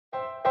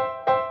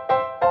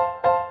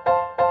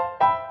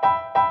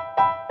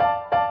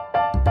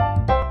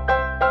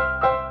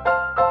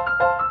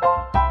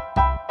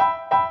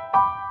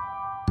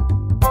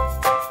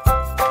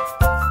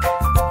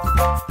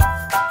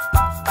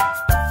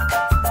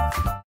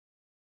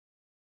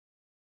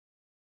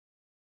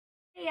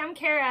I'm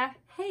Kara.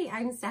 Hey,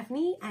 I'm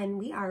Stephanie, and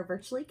we are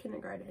Virtually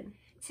Kindergarten.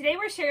 Today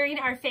we're sharing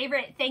our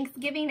favorite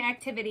Thanksgiving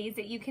activities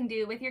that you can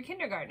do with your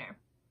kindergartner.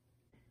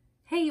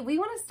 Hey, we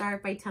want to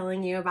start by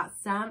telling you about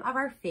some of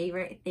our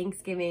favorite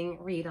Thanksgiving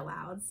read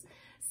alouds.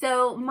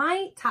 So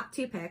my top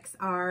two picks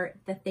are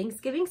The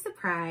Thanksgiving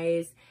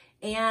Surprise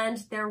and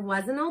There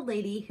Was an Old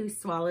Lady Who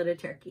Swallowed a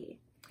Turkey.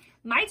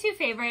 My two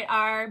favorite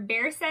are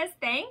Bear Says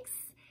Thanks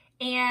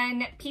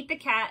and Pete the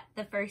Cat,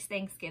 The First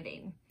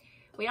Thanksgiving.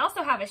 We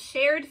also have a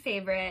shared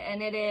favorite,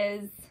 and it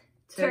is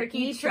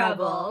Turkey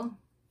Trouble.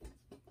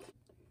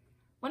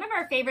 One of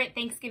our favorite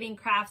Thanksgiving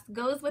crafts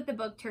goes with the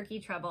book Turkey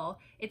Trouble.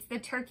 It's the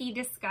Turkey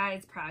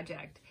Disguise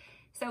Project.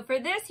 So for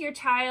this, your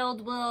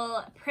child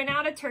will print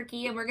out a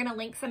turkey, and we're going to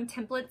link some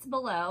templates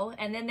below,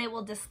 and then they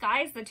will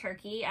disguise the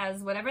turkey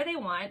as whatever they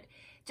want,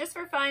 just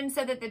for fun,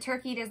 so that the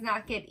turkey does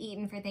not get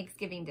eaten for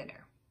Thanksgiving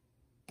dinner.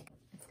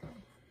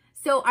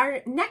 So our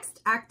next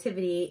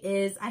activity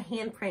is a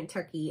handprint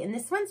turkey, and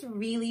this one's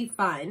really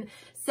fun.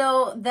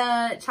 So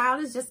the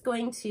child is just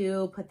going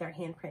to put their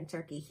handprint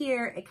turkey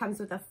here. It comes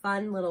with a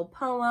fun little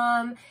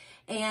poem,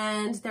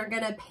 and they're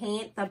gonna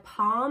paint the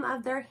palm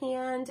of their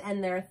hand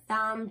and their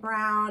thumb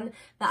brown.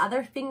 The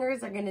other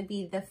fingers are gonna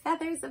be the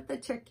feathers of the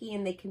turkey,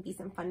 and they can be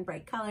some fun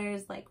bright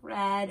colors like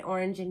red,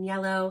 orange, and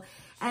yellow.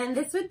 And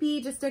this would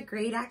be just a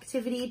great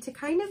activity to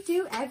kind of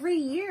do every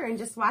year and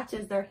just watch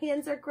as their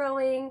hands are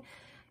growing.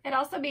 It'd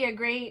also be a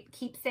great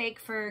keepsake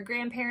for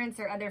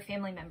grandparents or other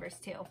family members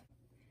too.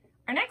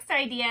 Our next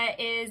idea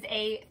is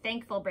a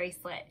thankful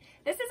bracelet.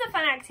 This is a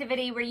fun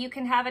activity where you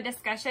can have a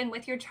discussion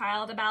with your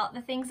child about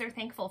the things they're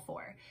thankful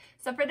for.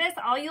 So for this,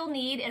 all you'll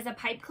need is a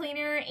pipe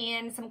cleaner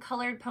and some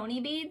colored pony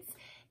beads,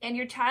 and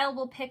your child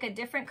will pick a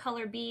different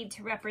color bead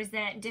to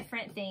represent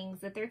different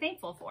things that they're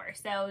thankful for.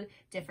 So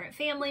different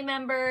family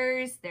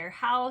members, their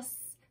house,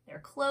 their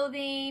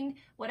clothing,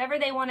 whatever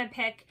they want to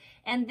pick.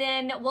 And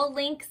then we'll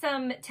link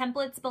some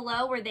templates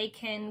below where they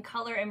can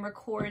color and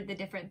record the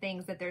different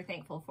things that they're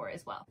thankful for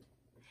as well.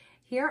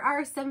 Here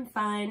are some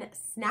fun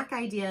snack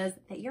ideas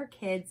that your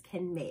kids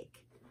can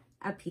make: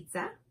 a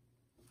pizza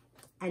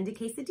and a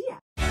quesadilla.